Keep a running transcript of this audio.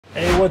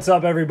Hey, what's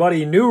up,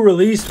 everybody? New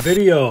release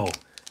video.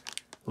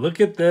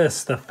 Look at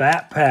this, the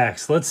Fat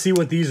Packs. Let's see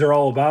what these are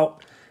all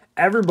about.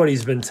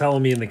 Everybody's been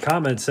telling me in the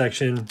comment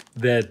section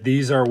that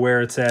these are where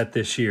it's at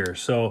this year.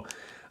 So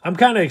I'm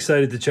kind of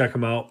excited to check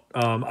them out.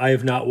 I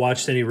have not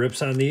watched any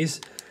rips on these,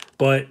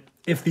 but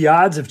if the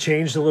odds have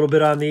changed a little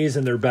bit on these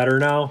and they're better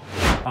now,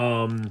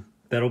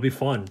 that'll be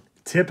fun.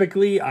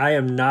 Typically, I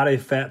am not a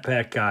Fat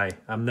Pack guy.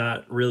 I'm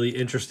not really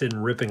interested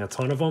in ripping a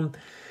ton of them.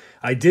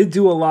 I did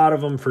do a lot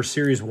of them for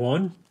Series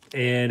 1,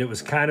 and it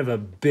was kind of a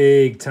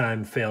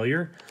big-time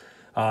failure.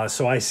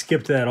 So I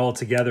skipped that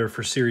altogether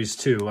for Series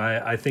 2.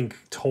 I think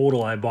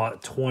total I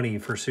bought 20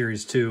 for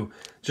Series 2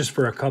 just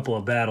for a couple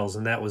of battles,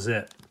 and that was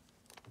it.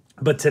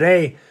 But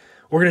today,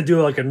 we're going to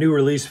do like a new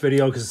release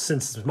video because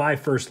since it's my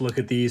first look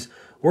at these,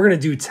 we're going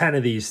to do 10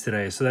 of these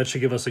today, so that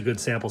should give us a good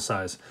sample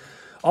size.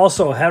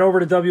 Also, head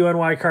over to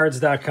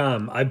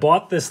wnycards.com. I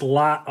bought this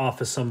lot off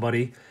of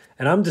somebody,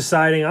 and I'm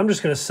deciding I'm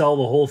just going to sell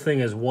the whole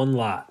thing as one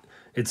lot.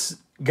 It's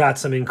got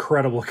some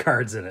incredible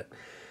cards in it.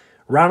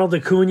 Ronald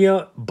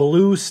Acuna,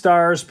 Blue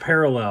Stars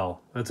Parallel.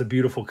 That's a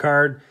beautiful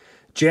card.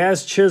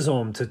 Jazz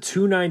Chisholm to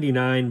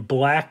 299,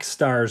 Black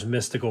Stars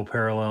Mystical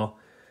Parallel.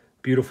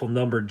 Beautiful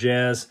numbered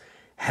Jazz.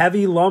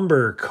 Heavy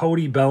Lumber,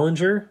 Cody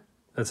Bellinger.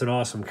 That's an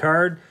awesome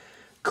card.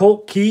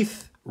 Colt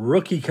Keith,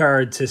 rookie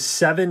card to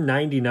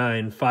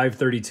 799,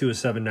 532 of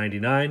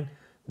 799.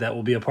 That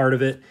will be a part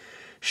of it.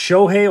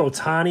 Shohei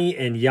Ohtani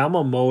and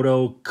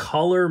Yamamoto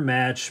color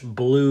match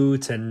blue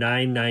to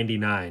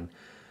 999.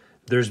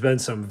 There's been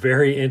some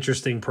very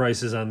interesting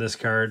prices on this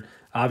card.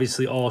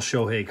 Obviously, all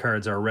Shohei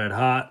cards are red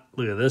hot.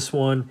 Look at this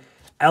one.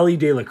 Elly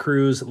De La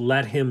Cruz,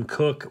 Let Him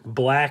Cook,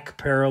 Black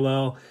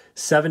Parallel,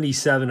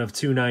 77 of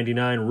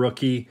 299,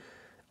 rookie.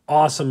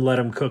 Awesome Let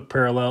Him Cook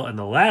Parallel. And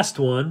the last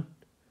one,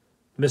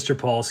 Mr.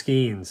 Paul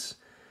Skeens.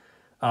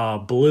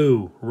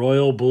 Blue,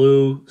 Royal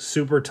Blue,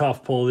 super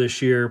tough pull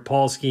this year.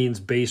 Paul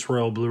Skeens, base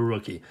Royal Blue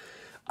rookie.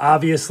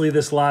 Obviously,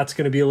 this lot's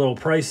going to be a little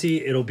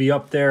pricey. It'll be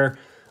up there.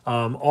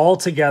 All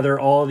together,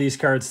 all of these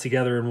cards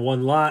together in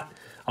one lot.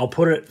 I'll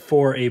put it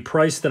for a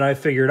price that I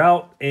figured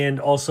out and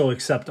also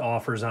accept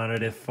offers on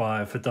it if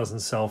it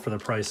doesn't sell for the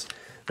price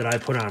that I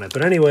put on it.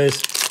 But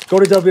anyways, go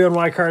to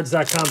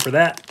wnycards.com for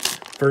that.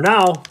 For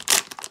now,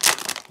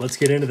 let's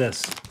get into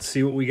this. Let's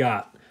see what we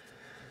got.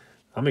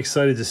 I'm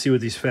excited to see what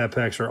these Fat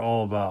Packs are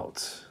all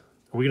about.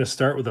 Are we going to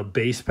start with a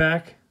base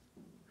pack?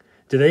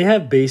 Do they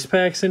have base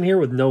packs in here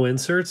with no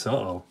inserts?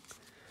 Uh-oh.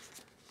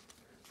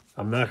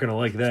 I'm not going to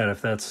like that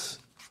if that's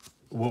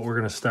what we're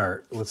going to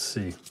start. Let's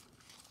see.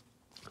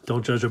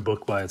 Don't judge a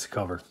book by its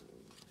cover.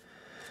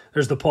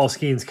 There's the Paul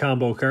Skeens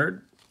combo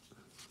card.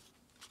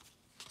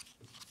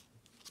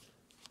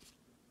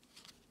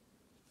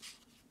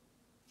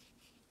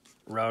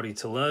 Rowdy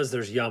Tellez.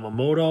 There's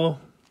Yamamoto.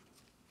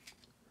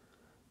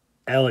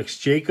 Alex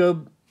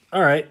Jacob.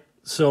 All right,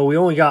 so we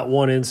only got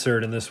one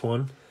insert in this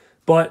one.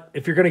 But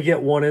if you're going to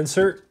get one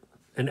insert,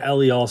 an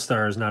Elly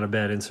All-Star is not a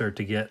bad insert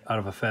to get out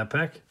of a Fat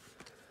Pack.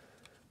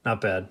 Not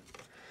bad.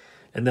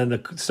 And then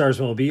the stars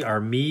will be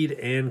Mead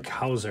and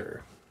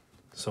Cowser.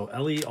 So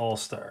Elly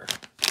All-Star.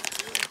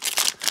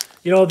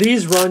 You know,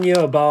 these run you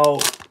about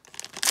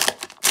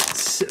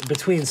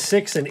between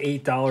 $6 and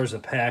 $8 a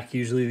pack,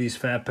 usually these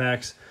Fat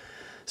Packs.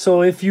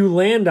 So if you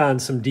land on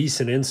some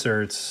decent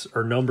inserts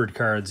or numbered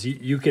cards,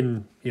 you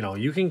can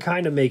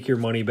kind of make your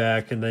money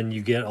back, and then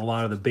you get a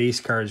lot of the base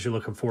cards you're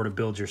looking for to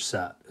build your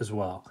set as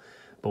well.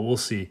 But we'll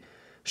see.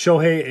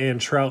 Shohei and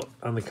Trout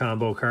on the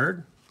combo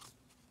card.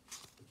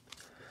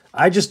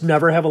 I just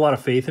never have a lot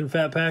of faith in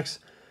Fat Packs.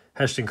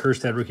 Heston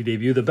Kjerstad rookie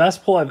debut. The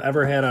best pull I've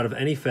ever had out of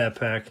any Fat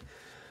Pack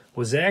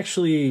was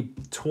actually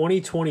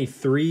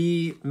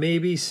 2023,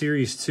 maybe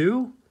Series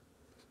 2.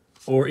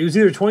 Or it was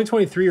either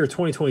 2023 or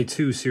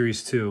 2022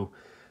 Series 2.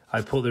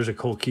 There's a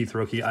Colt Keith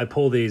rookie. I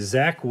pulled a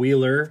Zach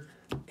Wheeler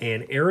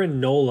and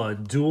Aaron Nola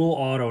dual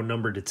auto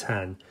numbered to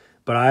 10.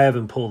 But I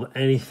haven't pulled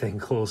anything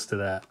close to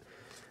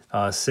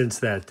that since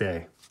that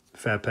day.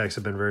 Fat Packs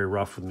have been very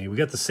rough with me. We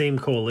got the same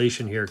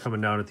collation here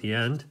coming down at the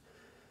end.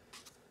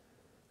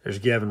 There's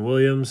Gavin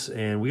Williams.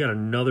 And we got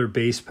another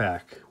base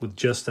pack with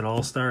just an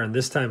All-Star. And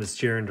this time it's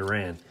Jarren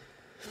Duran,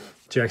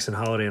 Jackson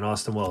Holiday, and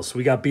Austin Wells. So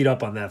we got beat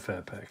up on that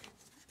Fat Pack.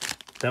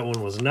 That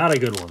one was not a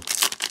good one.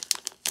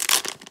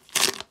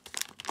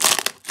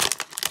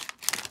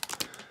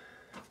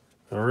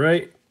 All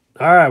right.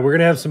 We're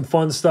going to have some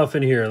fun stuff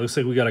in here. It looks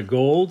like we got a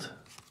gold.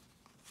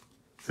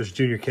 There's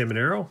Junior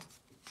Caminero.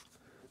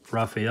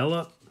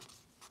 Rafaela.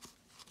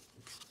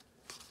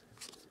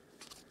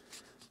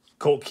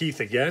 Colt Keith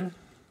again.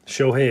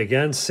 Shohei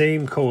again.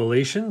 Same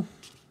collation.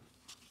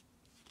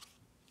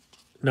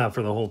 Not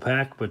for the whole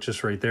pack, but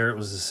just right there. It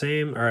was the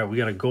same. All right, we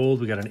got a gold.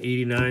 We got an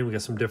 89. We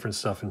got some different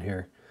stuff in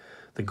here.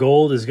 The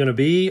gold is going to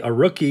be a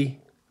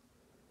rookie,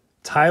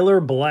 Tyler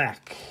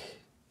Black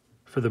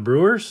for the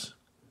Brewers.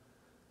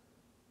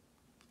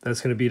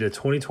 That's going to be to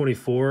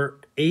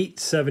 2024,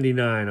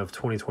 879 of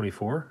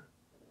 2024.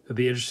 It'll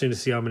be interesting to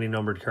see how many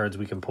numbered cards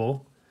we can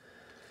pull.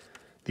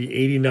 The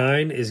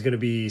 89 is going to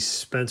be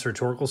Spencer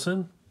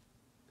Torkelson.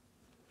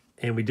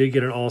 And we did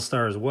get an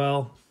all-star as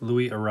well,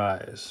 Louis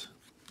Arise.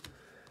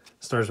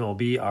 Stars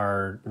MLB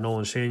are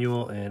Nolan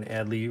Shanuel and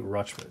Adley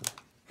Rutschman.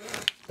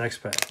 Next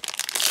pack.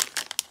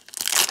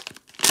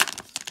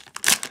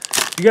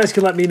 You guys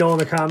can let me know in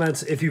the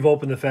comments if you've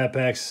opened the fat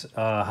packs,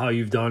 how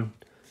you've done.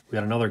 We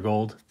got another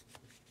gold.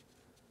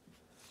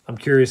 I'm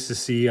curious to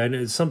see. I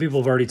know some people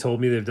have already told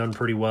me they've done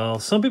pretty well.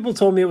 Some people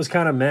told me it was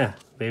kind of meh.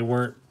 They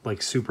weren't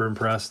like super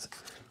impressed.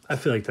 I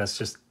feel like that's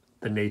just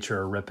the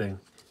nature of ripping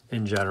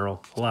in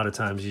general. A lot of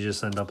times you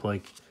just end up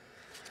like,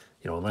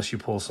 you know, unless you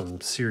pull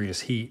some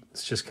serious heat,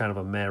 it's just kind of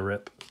a meh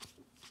rip.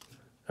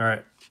 All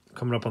right,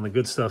 coming up on the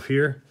good stuff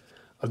here.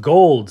 A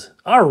gold.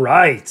 All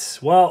right.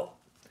 Well,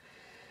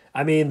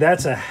 I mean,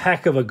 that's a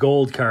heck of a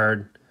gold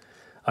card.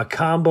 A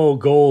combo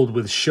gold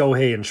with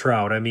Shohei and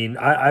Trout. I mean,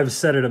 I've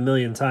said it a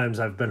million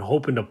times. I've been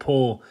hoping to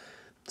pull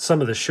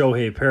some of the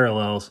Shohei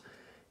parallels,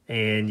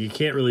 and you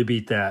can't really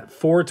beat that.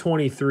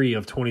 423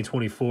 of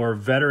 2024,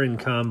 veteran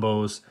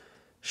combos,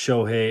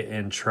 Shohei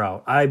and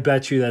Trout. I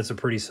bet you that's a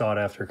pretty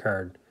sought-after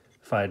card,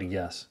 if I had to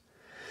guess.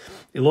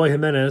 Eloy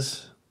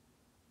Jimenez,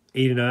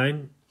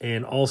 89,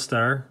 and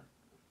All-Star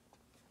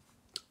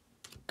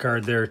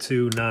card there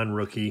too,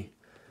 non-rookie.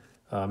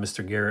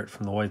 Mr. Garrett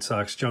from the White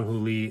Sox, Jung-Hoo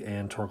Lee,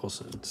 and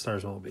Torkelson.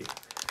 Stars MLB.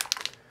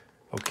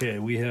 Okay,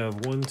 we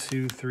have 1,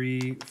 2,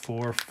 3,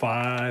 4,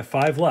 5.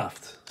 5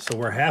 left. So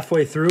we're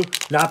halfway through.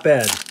 Not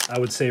bad, I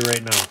would say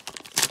right now.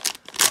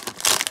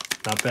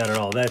 Not bad at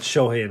all. That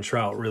Shohei and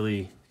Trout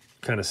really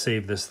kind of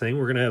saved this thing.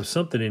 We're going to have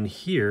something in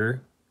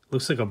here.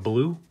 Looks like a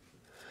blue.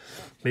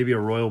 Maybe a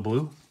royal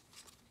blue.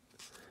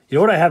 You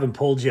know what I haven't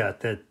pulled yet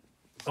that,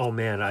 oh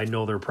man, I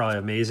know they're probably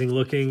amazing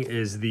looking,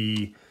 is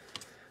the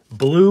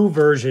blue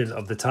version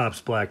of the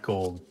Topps Black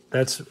Gold.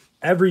 That's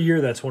every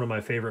year. That's one of my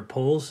favorite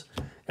pulls,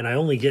 and I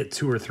only get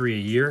 2 or 3 a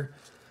year.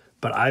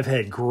 But I've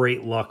had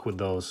great luck with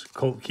those.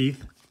 Colt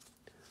Keith,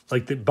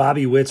 like the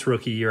Bobby Witt's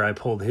rookie year, I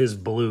pulled his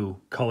blue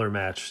color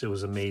match. It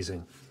was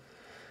amazing.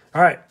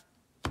 All right,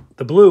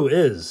 the blue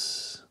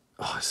is.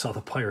 Oh, I saw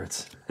the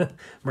Pirates.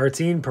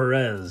 Martin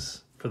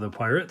Perez for the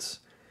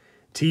Pirates,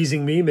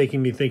 teasing me,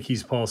 making me think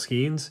he's Paul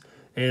Skeens.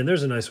 And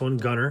there's a nice one,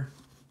 Gunner,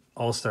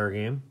 All-Star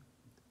Game.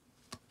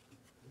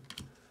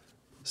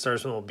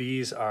 Stars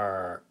MLBs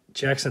are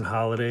Jackson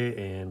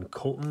Holiday and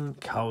Colton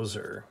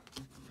Cowser.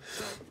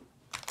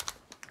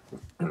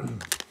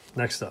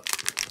 Next up.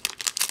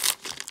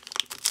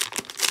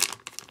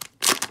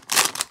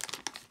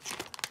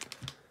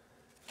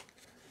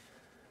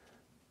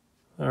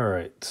 All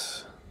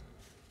right.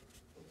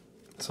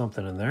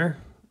 Something in there.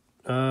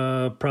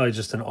 Probably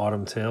just an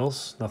Autumn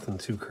Tales. Nothing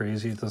too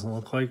crazy, it doesn't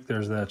look like.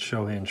 There's that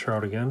Shohei and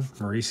Trout again.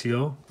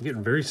 Mauricio. I'm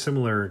getting very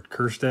similar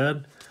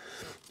Kjerstad.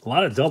 A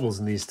lot of doubles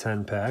in these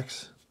 10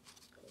 packs.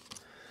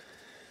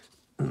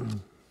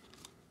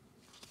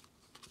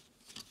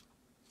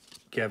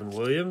 Gavin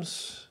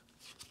Williams.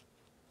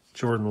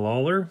 Jordan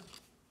Lawler.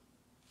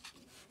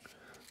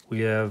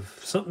 We have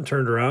something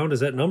turned around.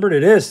 Is that numbered?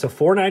 It is to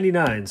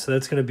 499. So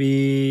that's going to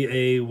be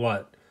a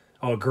what?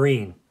 Oh, a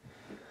green.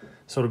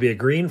 So it'll be a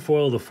green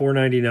foil to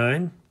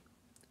 499.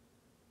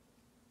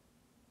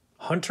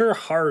 Hunter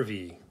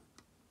Harvey.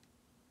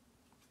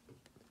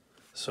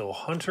 So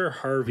Hunter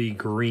Harvey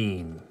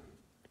green.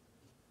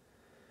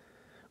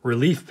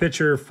 Relief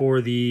pitcher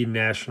for the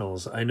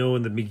Nationals. I know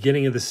in the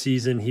beginning of the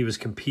season he was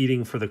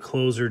competing for the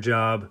closer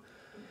job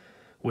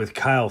with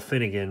Kyle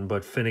Finnegan,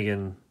 but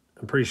Finnegan,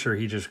 I'm pretty sure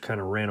he just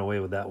kind of ran away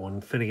with that one.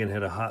 Finnegan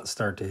had a hot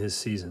start to his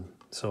season.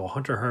 So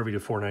Hunter Harvey to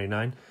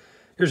 499.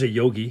 Here's a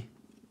Yogi,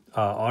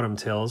 Autumn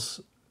Tales.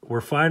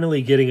 We're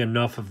finally getting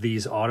enough of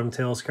these Autumn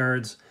Tales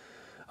cards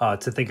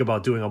to think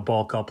about doing a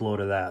bulk upload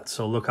of that.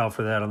 So look out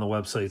for that on the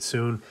website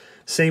soon.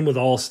 Same with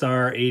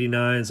All-Star,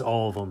 89s,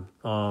 all of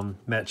them.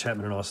 Matt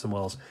Chapman and Austin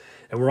Wells.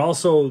 And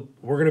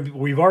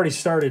we've already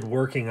started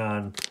working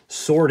on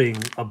sorting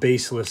a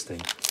base listing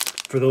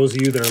for those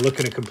of you that are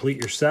looking to complete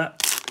your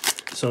set.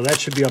 So that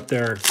should be up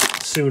there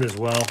soon as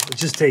well. It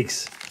just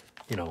takes,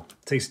 a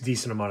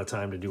decent amount of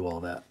time to do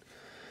all that.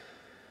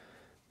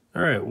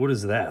 All right, what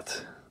is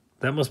that?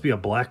 That must be a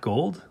black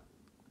gold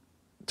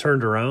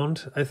turned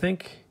around, I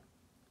think.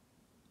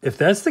 If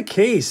that's the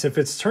case, if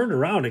it's turned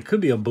around, it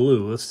could be a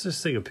blue. Let's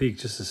just take a peek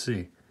just to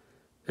see.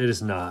 It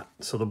is not.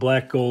 So the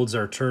black golds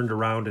are turned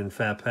around in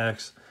fat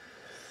packs.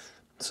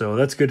 So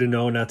that's good to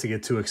know, not to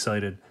get too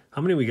excited.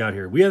 How many we got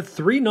here? We have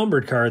 3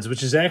 numbered cards,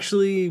 which is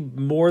actually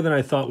more than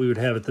I thought we would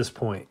have at this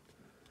point.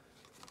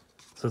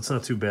 So it's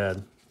not too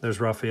bad.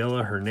 There's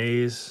Rafaela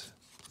Hernandez.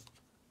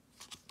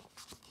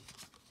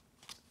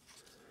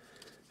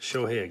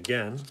 Shohei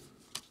again.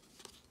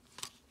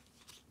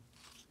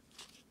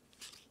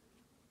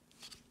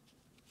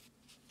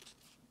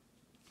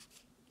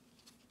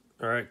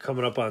 All right,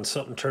 coming up on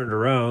something turned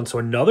around. So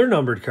another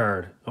numbered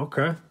card.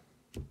 Okay.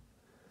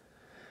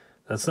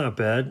 That's not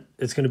bad.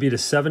 It's going to be to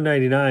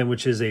 799,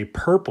 which is a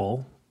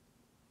purple.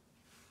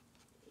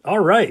 All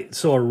right,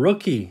 so a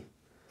rookie.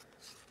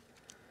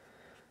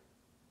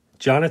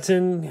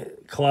 Jonathan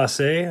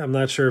Clase. I'm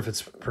not sure if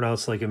it's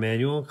pronounced like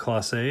Emmanuel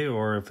Clase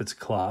or if it's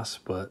Class,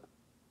 but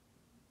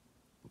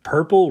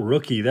Purple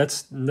rookie.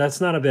 That's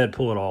not a bad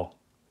pull at all.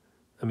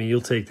 I mean,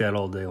 you'll take that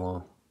all day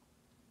long.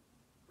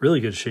 Really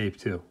good shape,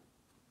 too.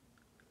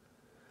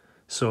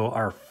 So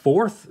our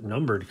 4th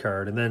numbered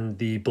card, and then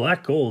the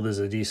black gold is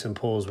a decent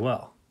pull as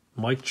well.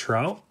 Mike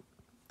Trout.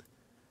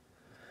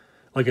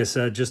 Like I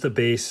said, just a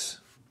base.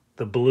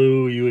 The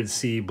blue, you would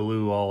see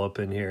blue all up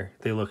in here.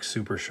 They look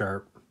super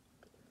sharp.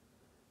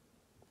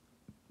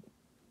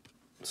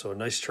 So a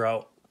nice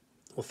Trout.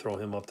 We'll throw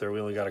him up there. We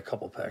only got a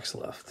couple packs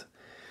left.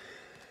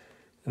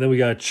 And then we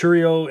got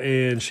Chourio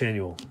and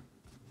Shanuel.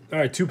 All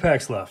right, 2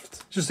 packs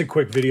left. Just a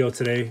quick video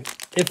today.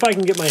 If I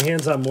can get my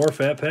hands on more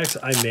fat packs,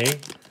 I may.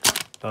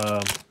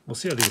 We'll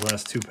see how these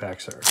last 2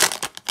 packs are.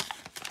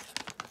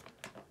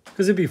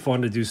 Because it'd be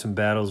fun to do some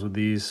battles with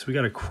these. We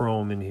got a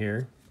Chrome in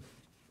here.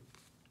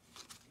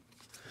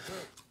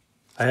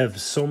 I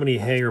have so many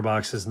hanger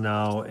boxes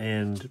now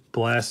and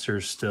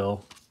blasters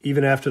still.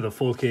 Even after the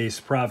full case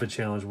profit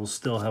challenge, we'll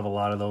still have a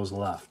lot of those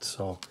left.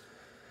 So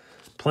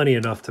plenty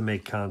enough to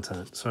make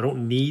content. So I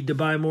don't need to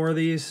buy more of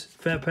these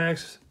fat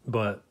packs,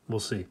 but we'll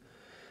see.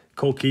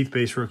 Colt Keith,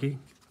 base rookie.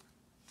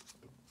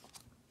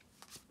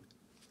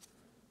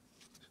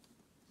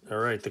 All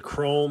right, the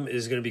Chrome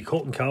is going to be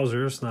Colton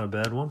Cowser. It's not a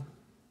bad one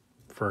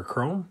for a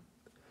Chrome.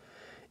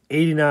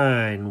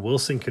 89,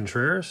 Wilson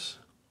Contreras.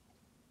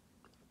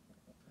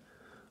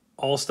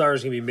 All-Star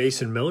is going to be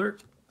Mason Miller.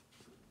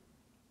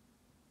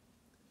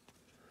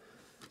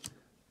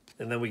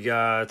 And then we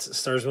got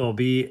Stars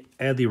MLB,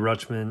 Adley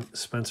Rutschman,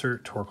 Spencer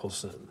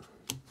Torkelson.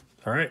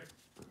 All right,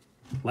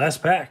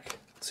 last pack.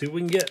 Let's see what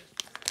we can get.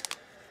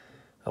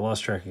 I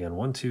lost track again.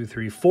 1, 2,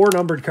 3, 4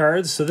 numbered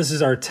cards. So this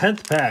is our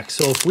 10th pack.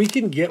 So if we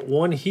can get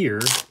one here,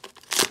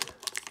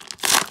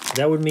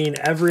 that would mean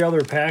every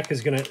other pack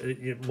is going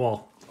to,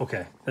 well,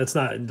 okay. That's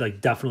not like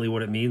definitely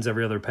what it means.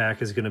 Every other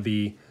pack is going to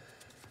be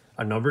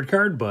a numbered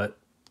card, but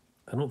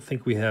I don't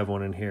think we have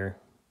one in here.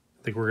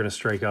 I think we're going to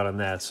strike out on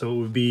that. So it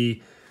would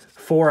be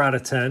 4 out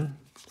of 10,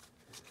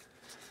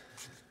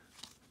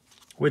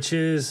 which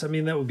is, I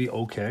mean, that would be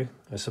okay,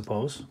 I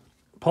suppose.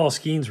 Paul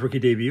Skeens, rookie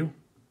debut.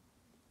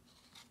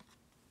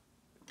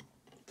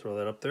 Throw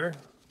that up there.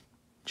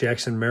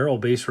 Jackson Merrill,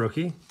 base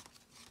rookie.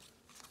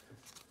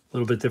 A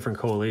little bit different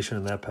correlation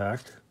in that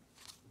pack.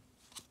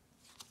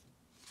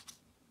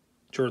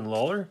 Jordan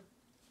Lawler.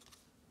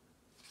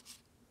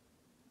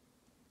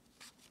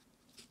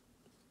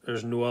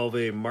 There's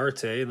Noelvi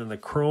Marte. And then the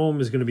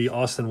Chrome is going to be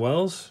Austin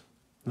Wells.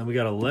 And then we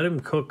got to Let Him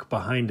Cook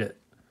behind it.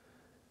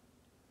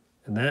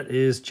 And that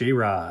is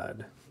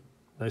J-Rod.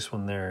 Nice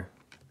one there.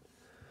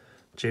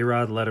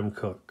 J-Rod, Let Him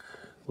Cook.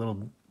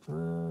 Little,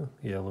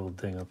 yeah, a little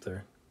ding up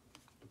there.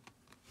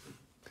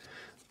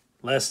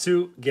 Last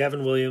 2,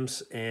 Gavin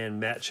Williams and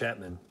Matt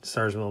Chapman,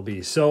 Stars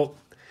MLB. So,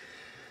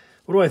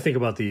 what do I think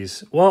about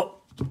these?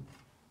 Well,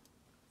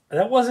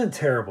 that wasn't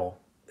terrible.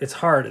 It's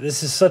hard.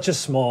 This is such a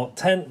small,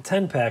 10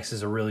 packs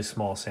is a really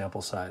small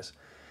sample size.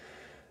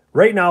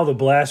 Right now, the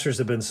blasters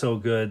have been so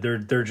good.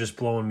 They're just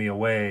blowing me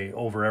away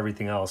over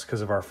everything else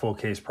because of our full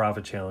case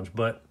profit challenge.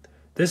 But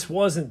this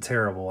wasn't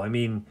terrible. I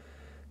mean,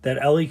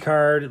 that Ellie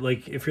card,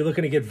 like if you're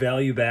looking to get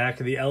value back,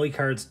 the Ellie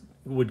cards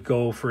would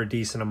go for a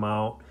decent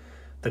amount.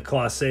 The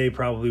Clase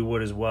probably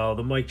would as well.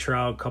 The Mike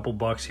Trout, couple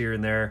bucks here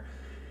and there.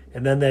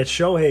 And then that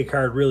Shohei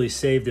card really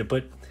saved it.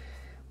 But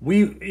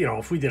we, you know,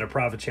 if we did a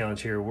profit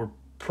challenge here, we're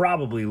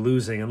probably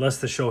losing unless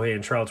the Shohei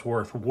and Trout's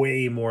worth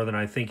way more than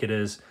I think it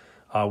is.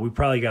 We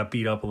probably got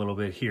beat up a little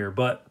bit here,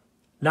 but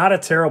not a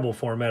terrible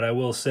format, I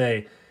will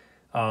say.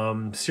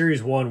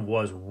 Series 1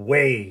 was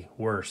way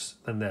worse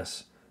than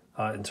this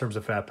in terms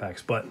of fat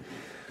packs. But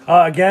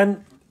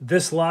again,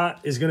 this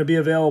lot is going to be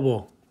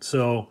available.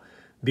 So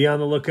be on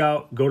the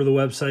lookout. Go to the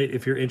website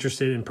if you're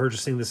interested in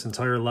purchasing this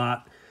entire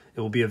lot.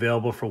 It will be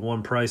available for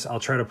one price. I'll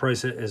try to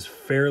price it as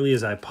fairly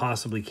as I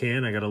possibly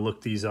can. I got to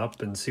look these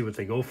up and see what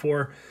they go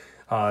for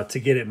to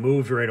get it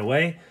moved right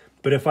away.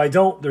 But if I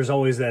don't, there's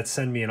always that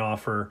send me an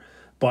offer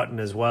button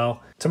as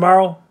well.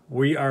 Tomorrow,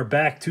 we are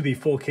back to the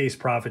full case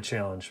profit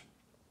challenge.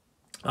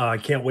 I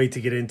can't wait to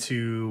get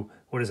into,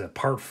 what is it,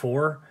 part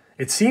 4?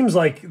 It seems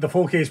like the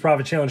full case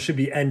profit challenge should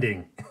be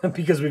ending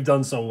because we've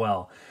done so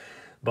well.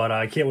 But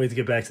I can't wait to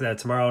get back to that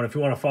tomorrow. And if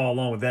you want to follow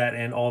along with that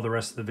and all the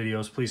rest of the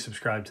videos, please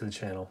subscribe to the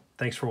channel.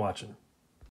 Thanks for watching.